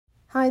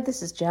Hi,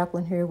 this is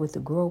Jacqueline here with the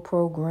Grow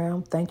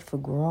Program. Thank you for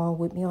growing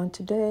with me on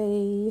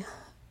today.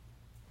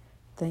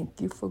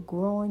 Thank you for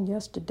growing.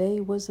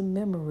 Yesterday was a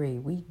memory.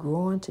 We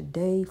growing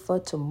today for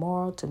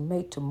tomorrow to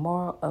make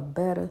tomorrow a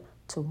better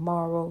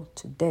tomorrow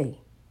today.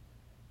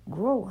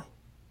 Growing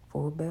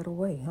for a better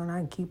way. And I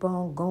can keep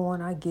on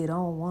going. I get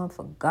on one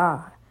for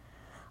God.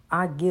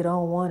 I get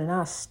on one and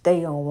I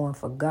stay on one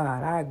for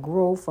God. I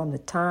grow from the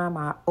time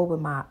I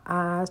open my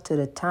eyes to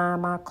the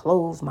time I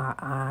close my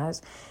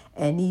eyes.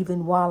 And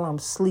even while I'm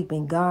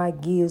sleeping,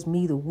 God gives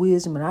me the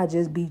wisdom, and I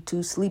just be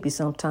too sleepy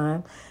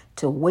sometimes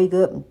to wake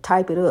up and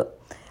type it up.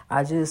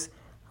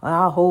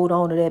 I'll hold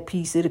on to that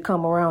piece. It'll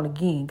come around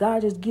again.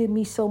 God just give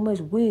me so much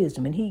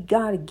wisdom, and he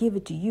got to give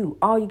it to you.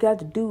 All you got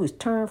to do is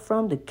turn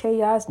from the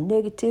chaos,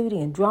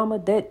 negativity, and drama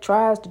that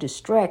tries to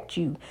distract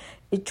you.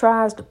 It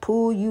tries to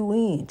pull you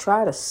in,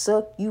 try to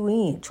suck you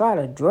in, try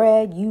to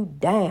drag you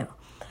down.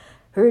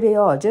 Here they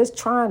are, just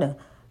trying to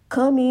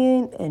come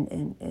in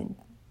and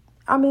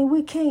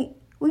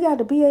we got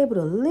to be able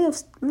to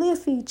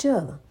lift each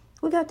other.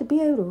 We got to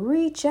be able to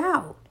reach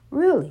out,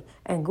 really,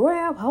 and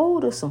grab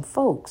hold of some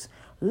folks.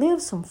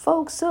 Lift some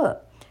folks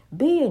up.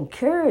 Be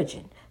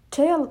encouraging.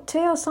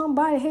 Tell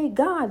somebody, hey,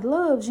 God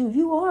loves you.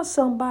 You are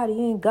somebody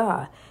in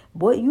God.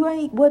 But you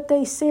ain't what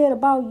they said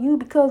about you,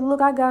 because,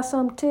 look, I got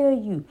something to tell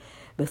you.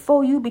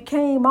 Before you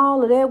became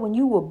all of that, when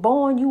you were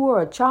born, you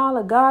were a child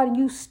of God, and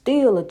you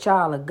still a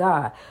child of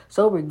God.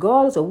 So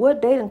regardless of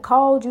what they done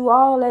called you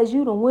all as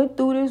you done went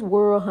through this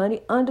world,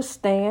 honey,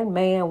 understand,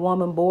 man,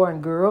 woman, boy,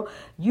 and girl,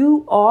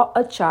 you are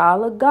a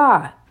child of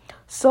God.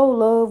 So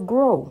love,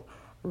 grow.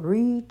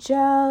 Reach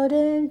out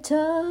and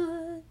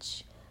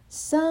touch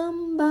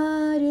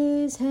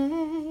somebody's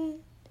hand.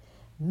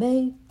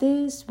 Make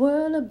this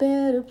world a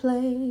better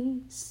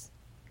place.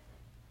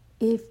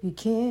 If you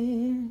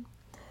can.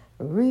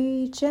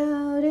 Reach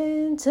out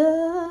and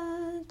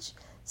touch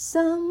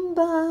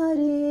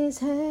somebody's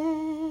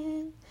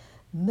hand.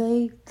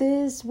 Make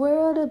this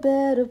world a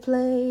better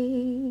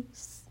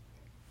place.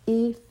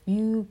 If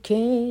you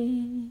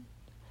can.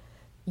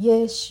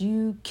 Yes,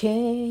 you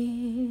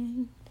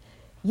can.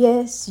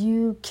 Yes,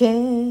 you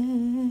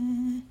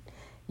can.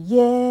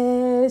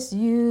 Yes,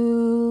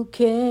 you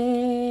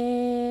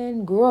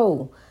can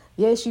grow.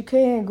 Yes, you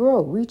can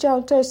grow. Reach out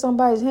and touch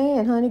somebody's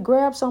hand, honey.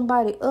 Grab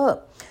somebody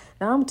up.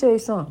 Now, I'm going to tell you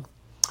something.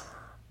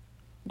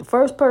 The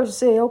first person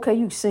said, okay,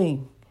 you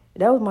sing.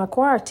 That was my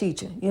choir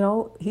teacher.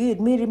 He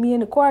admitted me in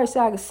the choir,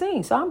 said I could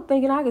sing. So I'm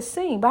thinking I could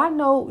sing. But I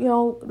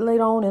know,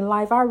 later on in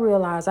life, I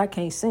realized I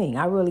can't sing.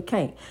 I really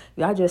can't.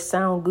 I just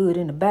sound good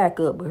in the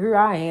backup. But here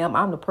I am.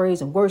 I'm the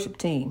praise and worship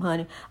team,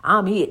 honey.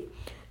 I'm it.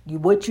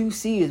 What you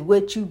see is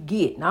what you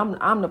get. And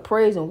I'm the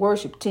praise and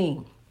worship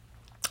team.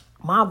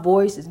 My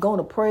voice is going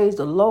to praise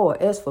the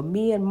Lord. As for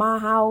me and my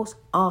house,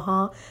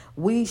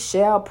 we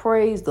shall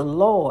praise the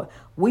Lord.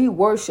 We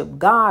worship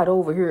God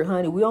over here,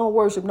 honey. We don't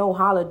worship no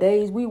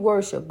holidays. We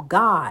worship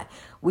God.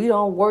 We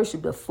don't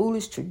worship the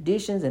foolish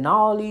traditions and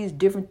all these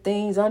different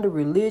things under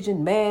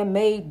religion,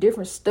 man-made,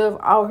 different stuff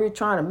out here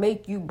trying to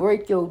make you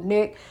break your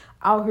neck,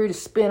 out here to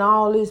spend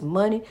all this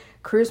money.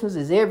 Christmas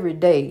is every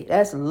day.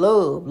 That's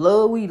love.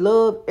 We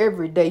love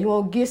every day. You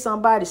want to get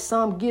somebody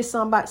something, get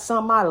somebody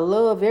something out of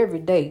love every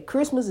day.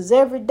 Christmas is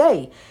every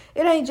day.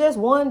 It ain't just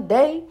one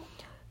day.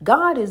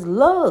 God is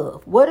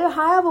love.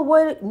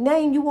 What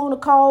name you want to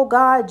call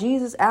God,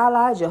 Jesus,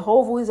 Allah,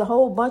 Jehovah, is a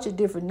whole bunch of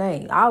different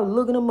names. I was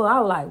looking them up. I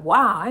was like,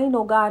 wow, I ain't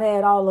know God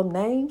had all them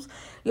names.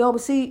 But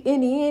see,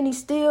 in the end, he's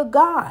still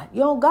God.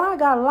 God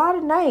got a lot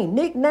of names,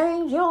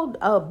 nicknames,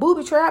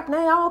 booby trap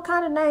name, all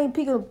kind of names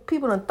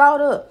people done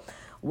thought up.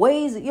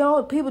 Ways,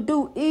 people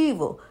do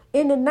evil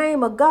in the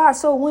name of God.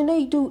 So when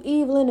they do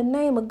evil in the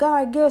name of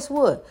God, guess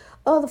what?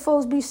 Other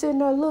folks be sitting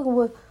there looking,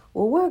 well,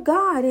 where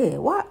God is?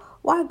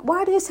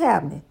 Why this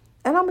happening?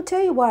 And I'm going to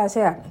tell you why it's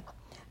happening.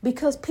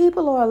 Because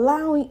people are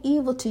allowing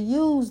evil to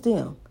use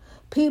them.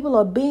 People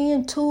are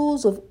being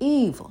tools of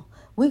evil.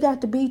 We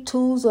got to be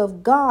tools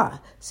of God.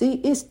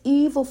 See, it's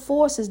evil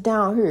forces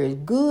down here. It's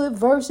good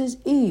versus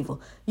evil.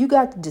 You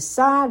got to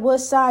decide what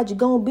side you're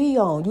going to be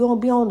on. You're going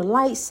to be on the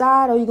light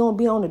side, or you're going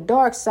to be on the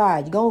dark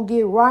side. You're going to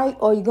get right,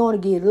 or you're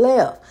going to get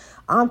left.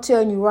 I'm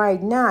telling you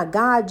right now,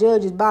 God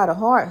judges by the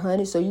heart,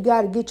 honey. So you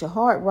got to get your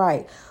heart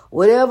right.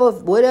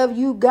 Whatever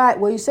you got,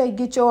 where you say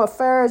get your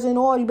affairs in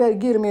order, you better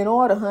get them in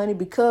order, honey,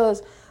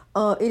 because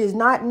it is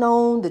not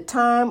known the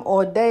time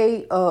or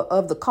day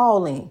of the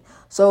calling.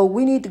 So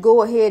we need to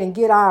go ahead and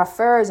get our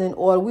affairs in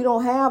order. We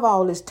don't have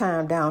all this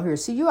time down here.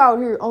 See, you out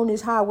here on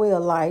this highway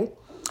of life,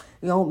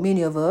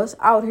 many of us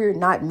out here,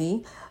 not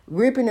me,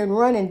 ripping and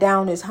running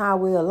down this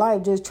highway of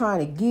life, just trying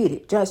to get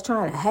it, just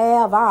trying to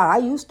have I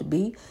used to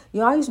be,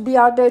 I used to be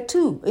out there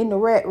too in the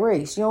rat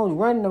race,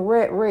 running the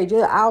rat race,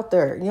 just out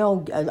there,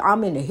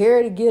 I'm in the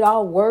hair to get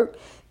off work,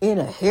 in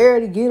a hair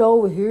to get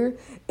over here,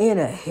 in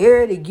a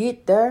hair to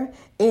get there,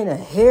 in a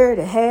hair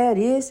to have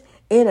this,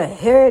 in a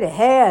hair to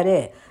have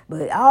that.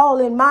 But all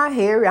in my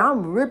hair,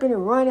 I'm ripping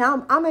and running.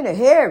 I'm in a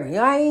hurry.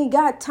 I ain't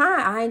got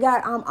time.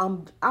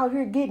 I'm out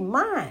here getting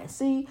mine.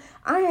 See,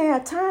 I ain't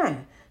have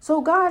time.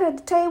 So God had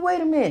to tell you, wait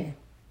a minute.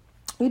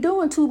 You're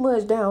doing too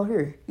much down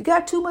here. You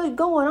got too much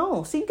going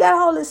on. See, you got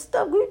all this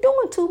stuff. You're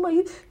doing too much.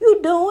 You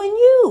doing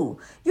you.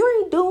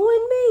 You ain't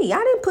doing me.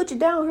 I didn't put you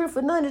down here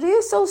for none of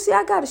this. So, see,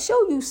 I got to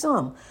show you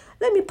something.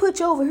 Let me put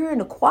you over here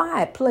in a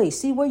quiet place.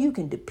 See, where you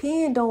can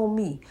depend on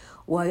me.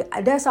 Well,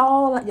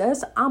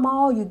 I'm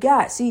all you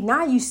got. See,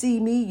 now you see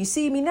me. You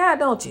see me now,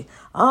 don't you?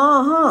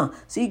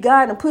 See,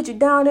 God done put you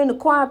down in a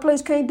quiet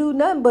place. Can't do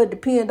nothing but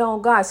depend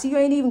on God. See, you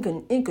ain't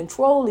even in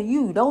control of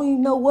you. Don't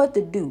even know what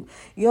to do.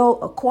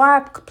 A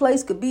quiet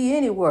place could be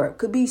anywhere. It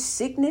could be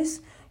sickness.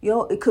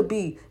 It could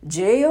be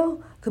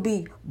jail. Could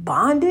be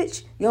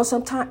bondage.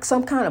 Some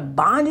kind of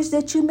bondage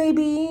that you may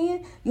be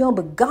in.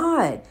 But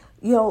God.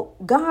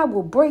 God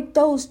will break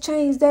those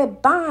chains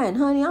that bind,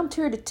 honey. I'm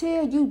here to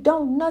tell you,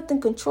 don't nothing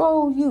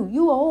control you.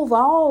 You are over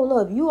all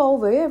of you,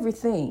 over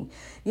everything.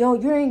 You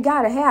ain't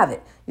got to have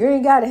it. You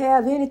ain't got to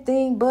have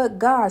anything but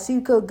God. See,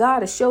 because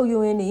God will show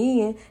you in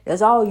the end,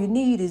 that's all you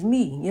need is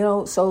me.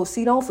 So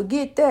see, don't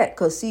forget that.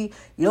 Because see,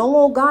 you don't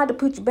want God to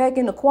put you back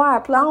in the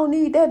quiet place. I don't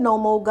need that no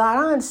more, God.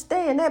 I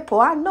understand that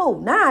part. I know.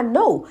 Now I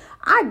know.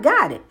 I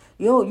got it.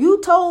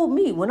 You told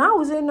me when I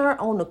was in there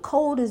on the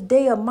coldest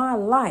day of my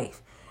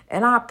life,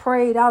 and I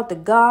prayed out to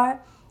God.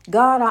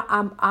 God,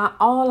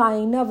 I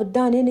ain't never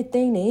done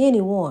anything to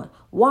anyone.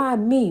 Why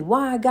me?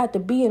 Why I got to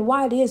be and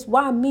why this?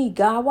 Why me,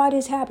 God? Why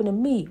this happened to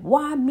me?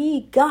 Why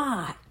me,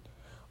 God?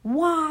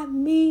 Why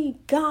me,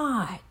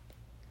 God?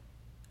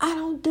 I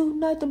don't do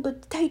nothing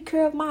but take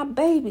care of my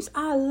babies.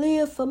 I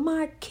live for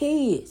my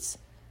kids.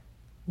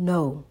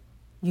 No,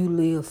 you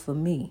live for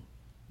me.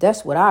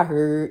 That's what I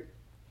heard.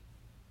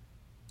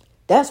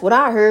 That's what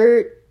I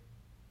heard.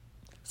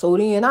 So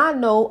then I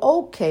know,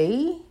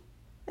 okay.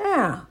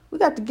 Now, we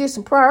got to get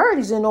some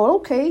priorities in order.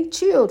 Okay,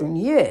 children,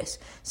 yes.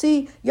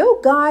 See,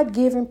 your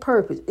God-given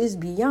purpose is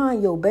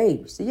beyond your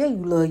babies. Yeah, you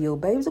love your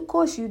babies. Of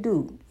course you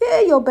do.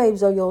 Yeah, your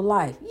babies are your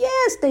life.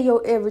 Yes, they're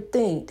your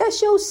everything.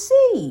 That's your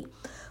seed.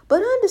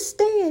 But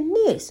understand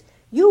this.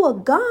 You are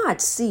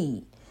God's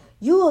seed.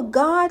 You are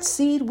God's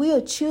seed. We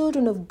are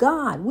children of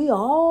God. We are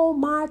all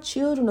my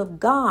children of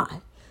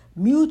God.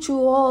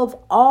 Mutual of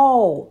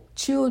all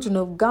children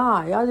of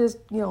God. Y'all just,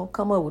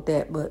 come up with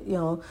that. But,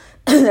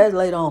 that's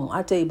later on.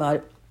 I'll tell you about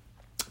it.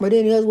 But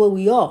then here's what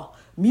we are.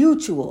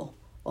 Mutual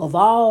of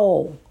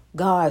all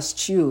God's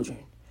children.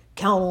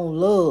 Count on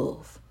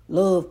love.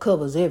 Love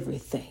covers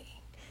everything.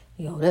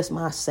 That's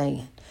my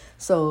saying.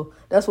 So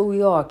that's what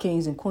we are,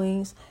 kings and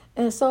queens.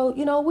 And so,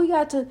 we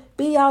got to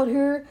be out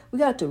here. We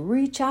got to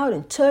reach out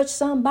and touch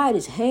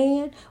somebody's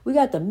hand. We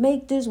got to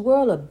make this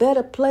world a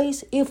better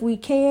place if we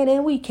can,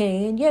 and we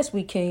can. Yes,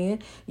 we can.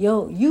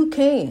 You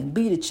can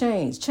be the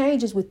change.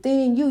 Change is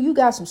within you. You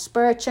got some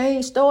spare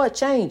change. Start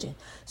changing.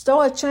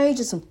 Start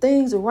changing some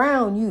things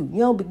around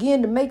you.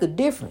 Begin to make a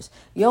difference.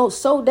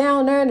 So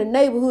down there in the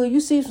neighborhood, you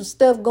see some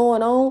stuff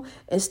going on.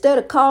 Instead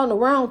of calling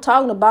around,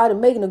 talking about it,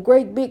 making a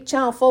great big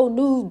Channel 4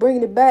 news,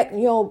 bringing it back,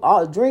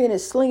 drinking it,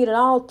 slinging it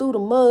all through the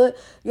mud.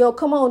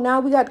 Come on now.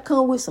 We got to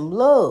come with some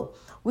love.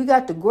 We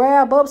got to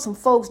grab up some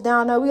folks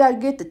down there. We got to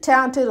get the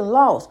talented and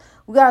lost.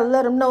 We got to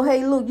let them know,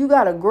 hey, look, you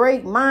got a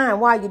great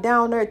mind while you're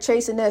down there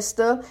chasing that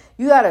stuff.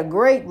 You got a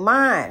great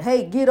mind.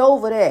 Hey, get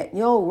over that.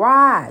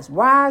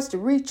 Rise to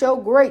reach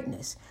your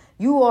greatness.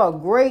 You are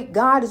great.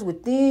 God is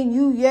within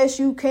you. Yes,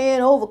 you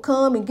can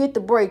overcome and get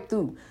the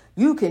breakthrough.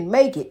 You can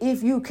make it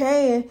if you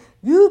can.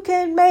 You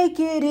can make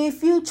it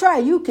if you try.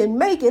 You can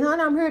make it,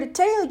 honey. I'm here to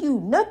tell you,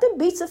 nothing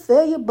beats a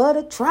failure but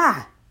a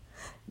try.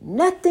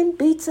 Nothing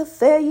beats a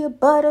failure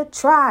but a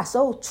try.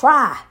 So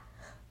try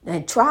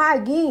and try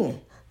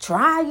again.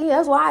 Try again.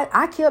 That's why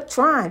I kept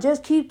trying.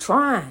 Just keep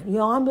trying.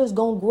 I'm just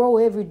going to grow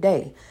every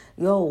day.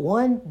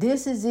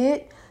 This is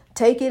it.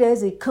 Take it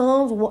as it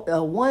comes,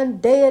 one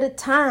day at a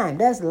time.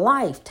 That's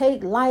life.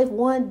 Take life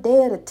one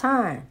day at a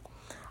time.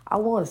 I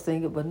want to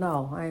sing it, but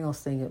no, I ain't going to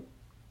sing it.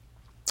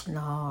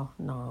 No.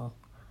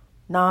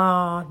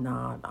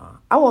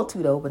 I want to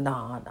though, but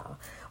no.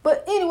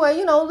 But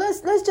anyway,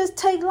 let's just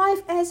take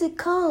life as it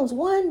comes,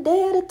 one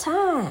day at a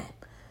time.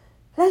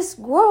 Let's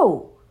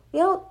grow.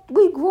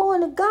 We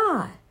growing to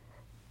God.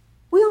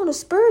 We on a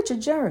spiritual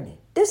journey.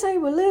 This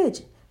ain't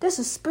religion. This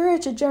is a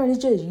spiritual journey.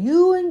 It's just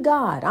you and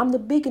God. I'm the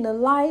beacon of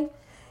light.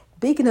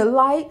 Beacon of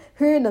light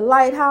here in the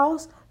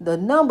lighthouse. The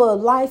number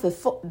of life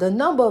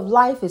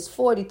is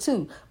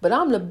 42. But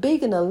I'm the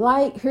beacon of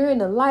light here in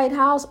the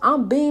lighthouse.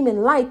 I'm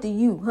beaming light to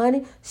you,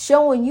 honey.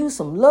 Showing you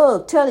some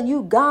love. Telling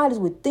you God is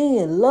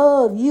within.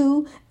 Love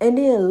you and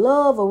then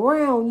love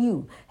around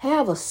you.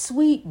 Have a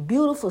sweet,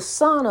 beautiful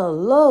sauna of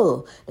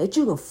love that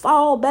you can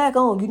fall back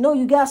on.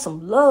 You got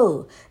some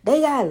love.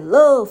 They got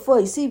love for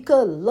you. See,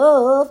 because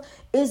love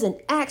is an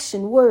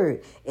action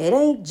word. It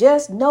ain't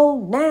just no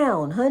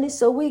noun, honey.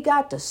 So we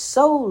got to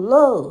sow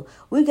love.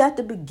 We got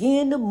to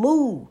begin to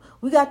move.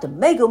 We got to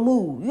make a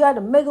move. You got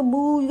to make a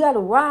move. You got to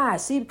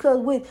rise. See, because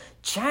with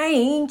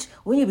change,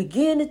 when you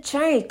begin to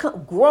change,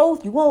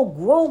 growth, you want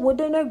growth. Well,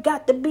 then there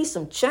got to be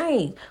some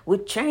change.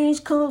 With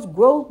change comes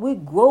growth.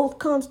 With growth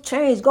comes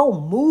change. Go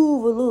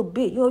move a little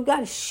bit. You got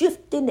to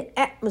shift in the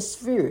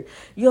atmosphere.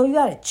 You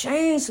got to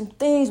change some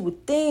things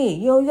within.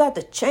 You got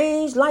to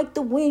change like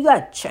the wind. You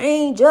got to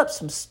change up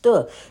some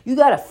stuff. You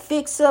got to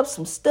fix up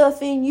some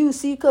stuff in you.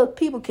 See, because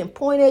people can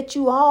point at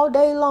you all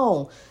day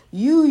long.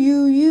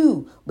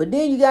 You. But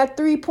then you got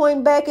 3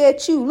 pointing back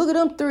at you. Look at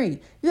them 3.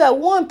 You got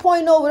 1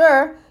 pointing over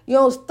there.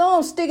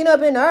 Thumb sticking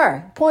up in the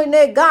air, pointing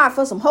at God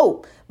for some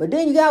hope. But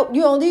then you got,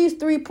 these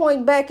 3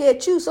 pointing back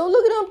at you. So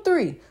look at them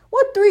 3.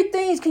 What 3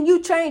 things can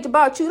you change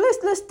about you?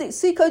 Let's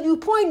see, because you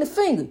pointing the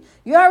finger.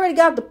 You already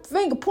got the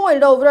finger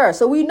pointed over there.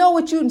 So we know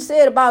what you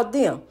said about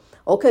them.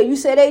 Okay, you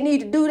said they need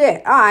to do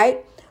that. All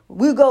right,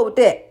 we'll go with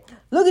that.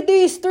 Look at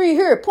these 3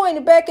 here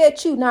pointing back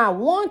at you. Now,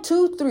 1,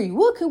 2, 3.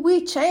 What can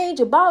we change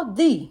about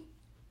thee?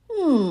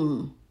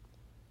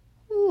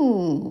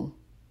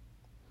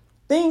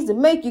 Things that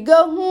make you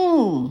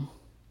go,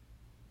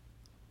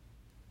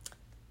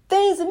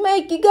 Things that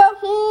make you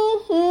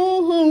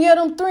go, Yeah,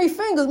 them 3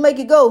 fingers make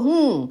you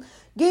go,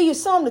 Give you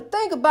something to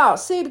think about.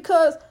 See,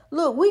 because,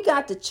 look, we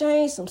got to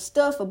change some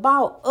stuff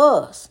about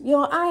us.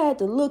 I had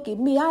to look at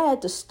me. I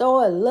had to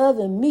start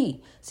loving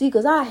me. See,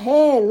 because I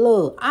had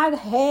love. I'm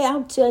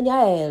telling you,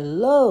 I had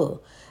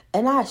love.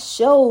 And I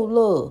showed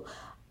love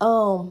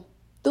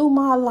through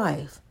my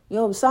life.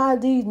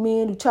 Besides these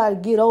men who try to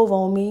get over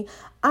on me,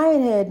 I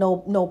ain't had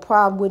no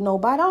problem with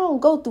nobody. I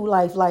don't go through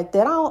life like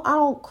that. I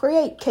don't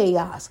create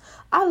chaos.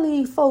 I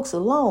leave folks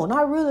alone.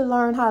 I really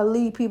learned how to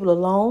leave people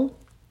alone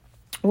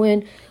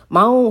when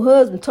my own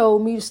husband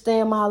told me to stay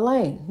in my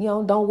lane.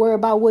 Don't worry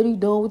about what he's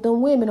doing with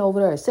them women over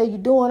there. Say you're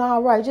doing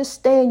all right. Just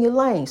stay in your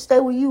lane. Stay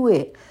where you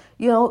at.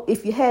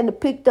 If you hadn't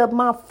picked up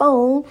my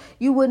phone,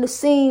 you wouldn't have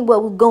seen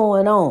what was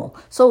going on.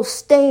 So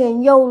stay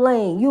in your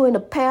lane. You in the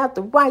path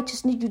of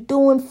righteousness. You're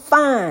doing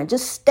fine.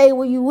 Just stay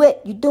where you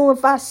at. You're doing,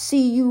 if I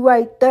see you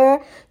right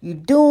there, you're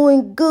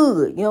doing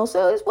good.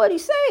 So it's what he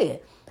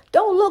said.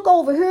 Don't look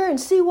over here and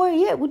see where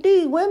he at with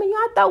these women.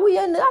 I thought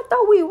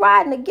we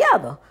riding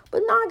together.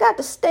 But now I got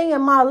to stay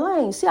in my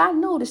lane. See, I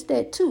noticed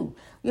that too.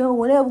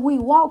 Whenever we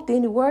walked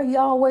anywhere, he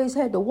always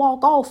had to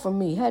walk off from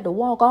me, had to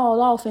walk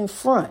all off in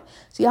front.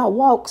 See, I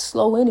walk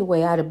slow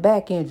anyway out of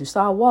back injury.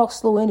 So I walk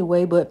slow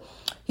anyway, but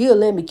he'll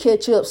let me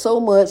catch up so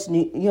much,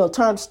 turn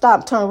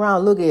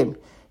around, look at me.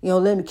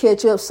 Let me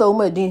catch up so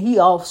much. Then he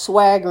off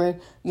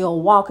swaggering,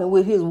 walking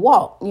with his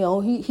walk.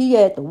 He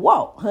had to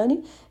walk,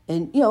 honey.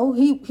 And,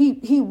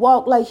 he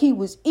walked like he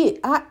was it.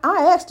 I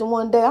asked him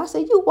one day, I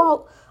said, you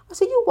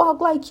walk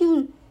like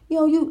you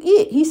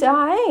it. He said,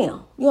 I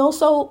am.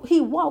 So he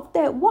walked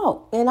that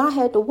walk and I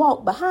had to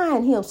walk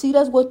behind him. See,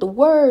 that's what the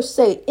word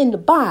say in the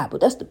Bible.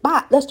 That's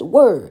the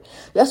word.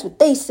 That's what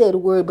they say the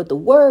word, but the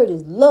word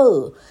is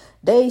love.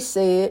 They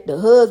said the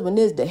husband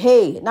is the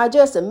head. Now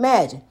just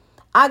imagine,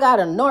 I got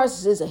a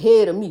narcissist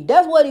ahead of me.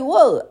 That's what he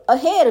was,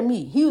 ahead of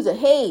me. He was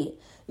ahead.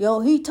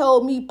 He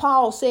told me,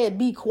 Paul said,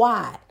 be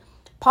quiet.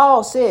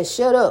 Paul said,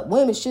 shut up.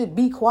 Women should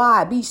be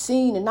quiet, be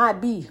seen and not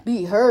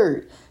be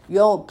heard.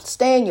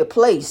 Stay in your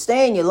place,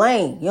 stay in your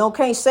lane.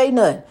 Can't say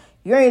nothing.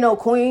 You ain't no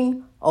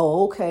queen.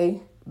 Oh,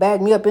 okay.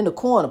 Back me up in the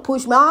corner.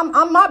 Push me.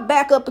 I'm my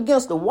back up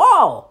against the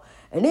wall.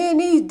 And then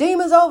these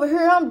demons over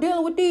here, I'm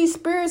dealing with these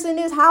spirits in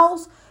this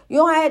house.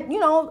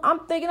 I'm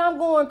thinking I'm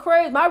going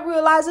crazy. I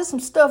realize there's some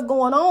stuff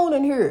going on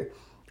in here.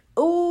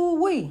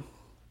 Ooh-wee.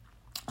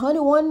 Honey,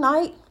 one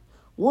night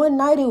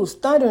it was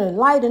thunder and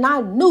light, and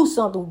I knew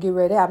something was getting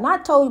ready to happen. I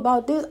told you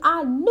about this.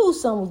 I knew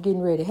something was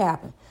getting ready to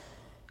happen.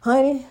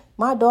 Honey,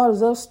 my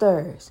daughter's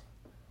upstairs.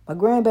 My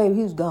grandbaby,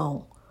 he was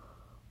gone.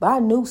 But I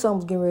knew something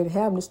was getting ready to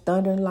happen. It's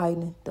thunder and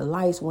lightning. The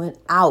lights went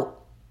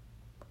out.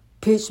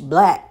 Pitch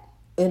black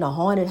in a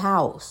haunted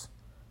house.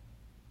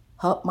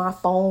 My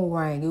phone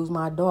rang. It was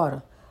my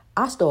daughter.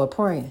 I started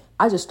praying.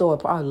 I just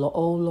started praying.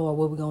 Oh, Lord,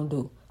 what we going to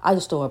do? I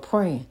just started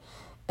praying.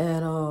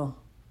 And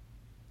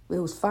it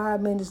was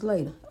 5 minutes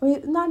later. I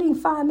mean, not even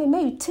 5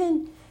 minutes,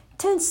 maybe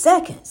 10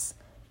 seconds.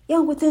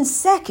 Within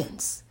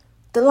seconds,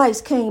 the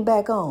lights came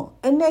back on.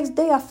 And next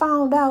day I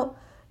found out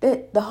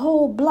that the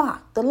whole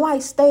block, the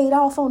lights stayed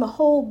off on the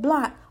whole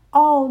block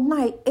all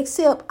night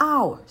except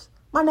ours.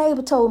 My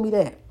neighbor told me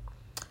that.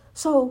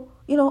 So,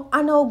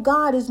 I know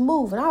God is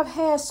moving. I've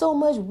had so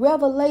much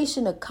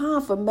revelation of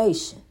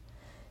confirmation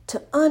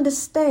to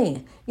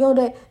understand,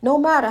 that no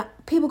matter,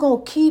 people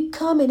going to keep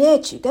coming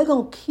at you. They're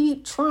going to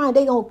keep trying.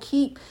 They're going to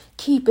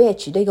keep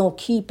at you. They're going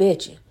to keep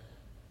at you.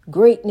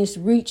 Greatness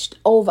reached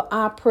over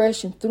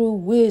oppression through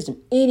wisdom.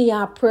 Any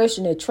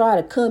oppression that try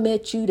to come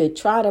at you, that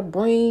try to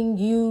bring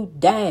you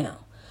down.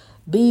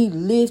 Be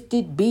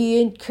lifted, be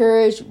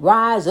encouraged,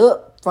 rise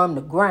up from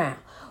the ground.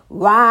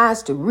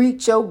 Rise to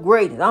reach your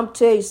greatness. I'm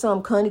telling you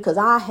something, honey, because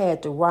I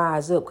had to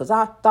rise up because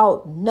I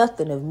thought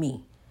nothing of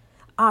me.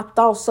 I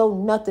thought so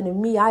nothing of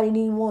me. I didn't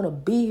even want to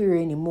be here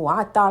anymore.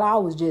 I thought I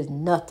was just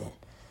nothing.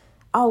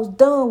 I was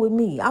done with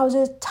me. I was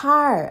just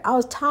tired. I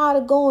was tired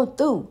of going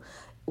through.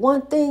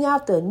 one thing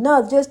after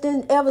another. Just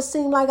didn't ever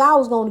seem like I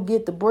was going to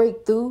get the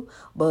breakthrough.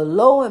 But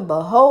lo and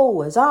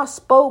behold, as I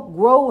spoke,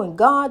 grow, and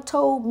God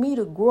told me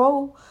to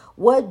grow,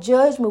 what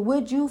judgment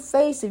would you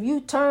face if you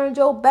turned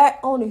your back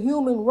on the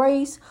human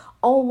race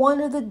on one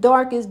of the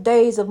darkest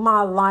days of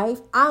my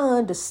life? I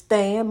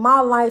understand my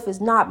life is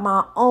not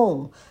my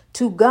own.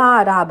 To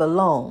God I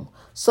belong.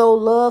 So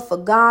love for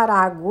God,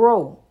 I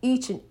grow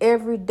each and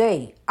every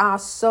day. I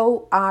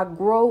sow, I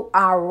grow,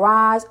 I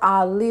rise,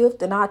 I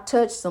lift, and I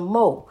touch some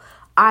more.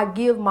 I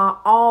give my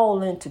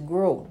all into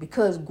grow,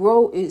 because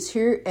grow is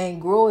here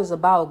and grow is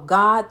about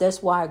God.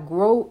 That's why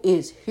grow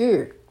is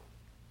here.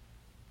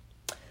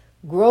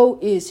 Grow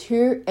is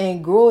here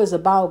and grow is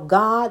about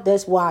God.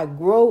 That's why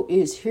grow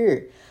is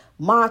here.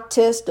 My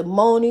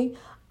testimony,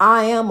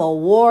 I am a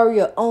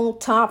warrior on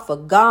top for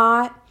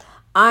God.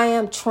 I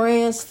am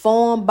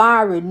transformed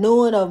by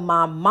renewing of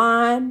my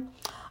mind.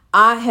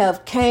 I've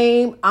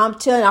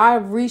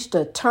reached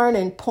a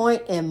turning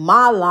point in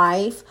my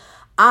life.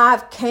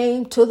 I've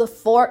came to the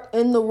fork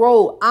in the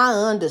road. I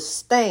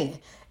understand.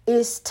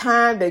 It's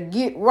time to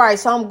get right.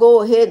 So I'm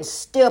going to go ahead and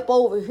step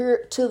over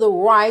here to the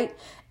right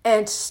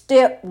and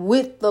step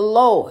with the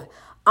Lord.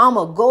 I'm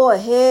going to go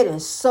ahead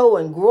and sow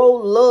and grow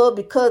love,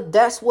 because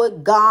that's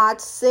what God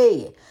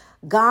said.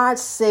 God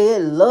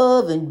said,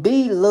 love and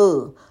be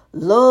loved.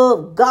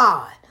 Love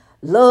God.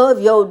 Love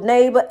your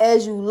neighbor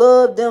as you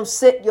love them.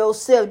 Set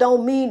yourself.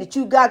 Don't mean that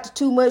you got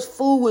too much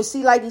food. And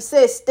see, like he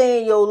said, stay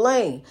in your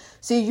lane.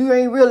 See, you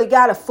ain't really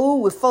got to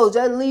fool with folks.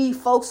 Just leave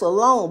folks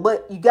alone.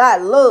 But you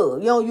got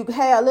love.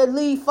 Let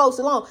leave folks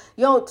alone.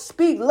 You don't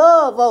speak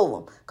love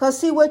over them. Because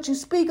see, what you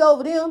speak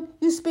over them,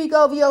 you speak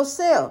over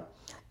yourself.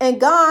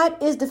 And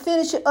God is the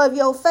finisher of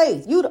your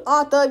faith. You the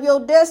author of your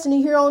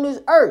destiny here on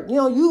this earth.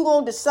 You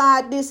going to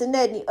decide this and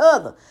that and the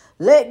other.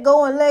 Let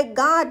go and let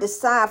God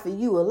decide for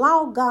you.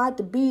 Allow God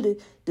to be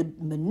the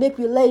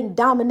manipulating,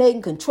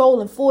 dominating,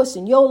 controlling force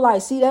in your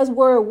life. See, that's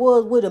where it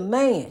was with a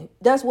man.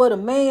 That's what a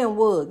man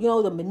was,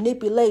 the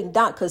manipulating.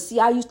 Because, see,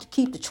 I used to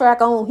keep the track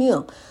on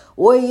him.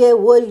 Where he at,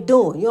 what he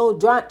doing?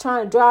 Trying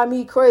to drive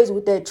me crazy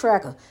with that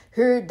tracker.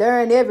 Here, there,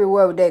 and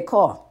everywhere with that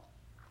car.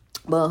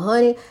 But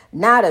honey,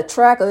 now the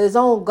tracker is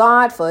on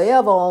God,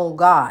 forever on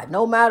God.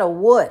 No matter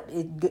what,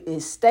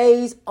 it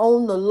stays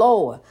on the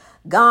Lord.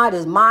 God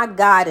is my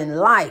guide in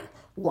life.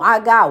 I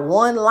got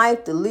one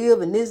life to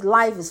live, and this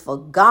life is for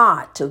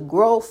God, to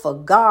grow for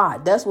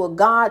God. That's what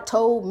God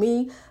told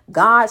me.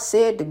 God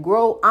said to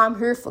grow. I'm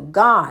here for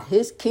God,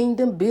 his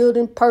kingdom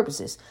building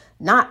purposes,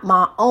 not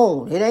my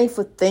own. It ain't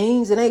for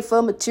things. It ain't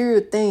for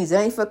material things. It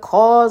ain't for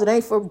cars. It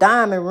ain't for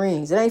diamond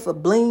rings. It ain't for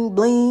bling,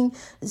 bling,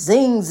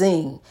 zing,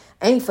 zing.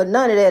 Ain't for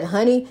none of that,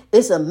 honey.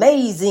 It's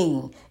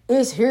amazing.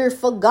 It's here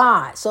for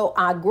God. So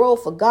I grow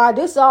for God.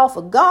 This is all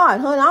for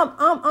God, honey.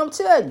 I'm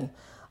telling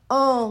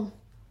you.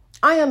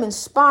 I am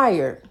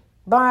inspired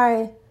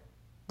by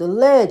the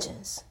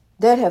legends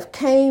that have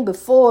came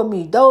before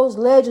me. Those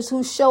legends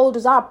whose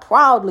shoulders I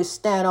proudly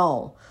stand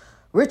on.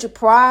 Richard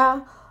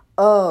Pryor,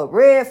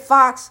 Red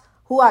Fox,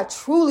 who I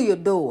truly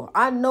adore.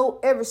 I know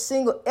every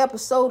single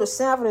episode of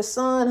Sanford and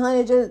Son,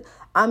 honey.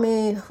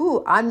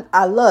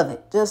 I love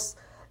it. Just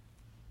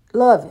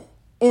love it.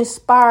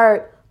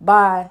 Inspired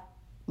by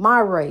my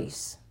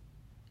race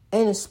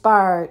and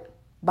inspired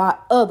by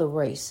other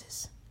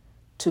races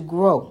to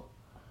grow.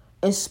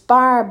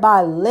 Inspired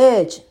by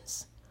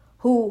legends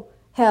who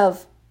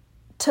have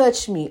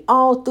touched me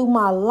all through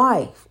my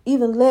life.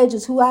 Even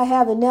legends who I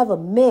haven't never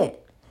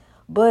met,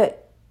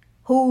 but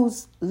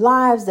whose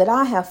lives that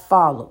I have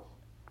followed,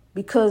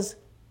 because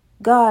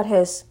God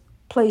has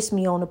placed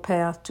me on a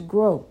path to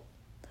grow.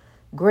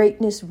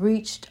 Greatness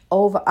reached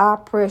over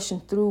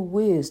oppression through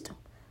wisdom.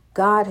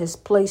 God has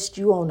placed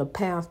you on a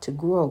path to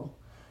grow.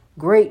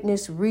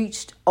 Greatness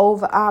reached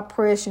over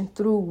oppression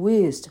through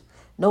wisdom.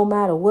 No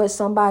matter what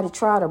somebody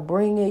try to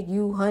bring at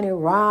you, honey,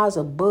 rise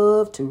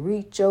above to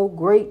reach your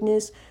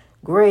greatness.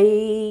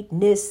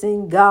 Greatness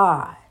in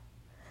God.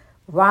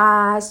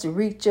 Rise to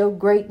reach your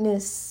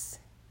greatness.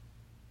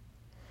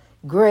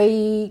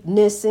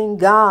 Greatness in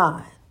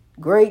God.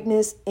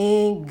 Greatness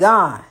in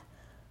God.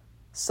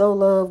 So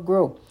love,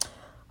 grow.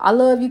 I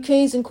love you,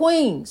 kings and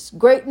queens.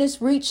 Greatness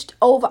reached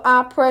over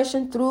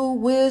oppression through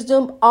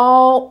wisdom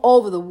all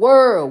over the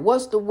world.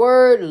 What's the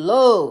word?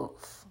 Love.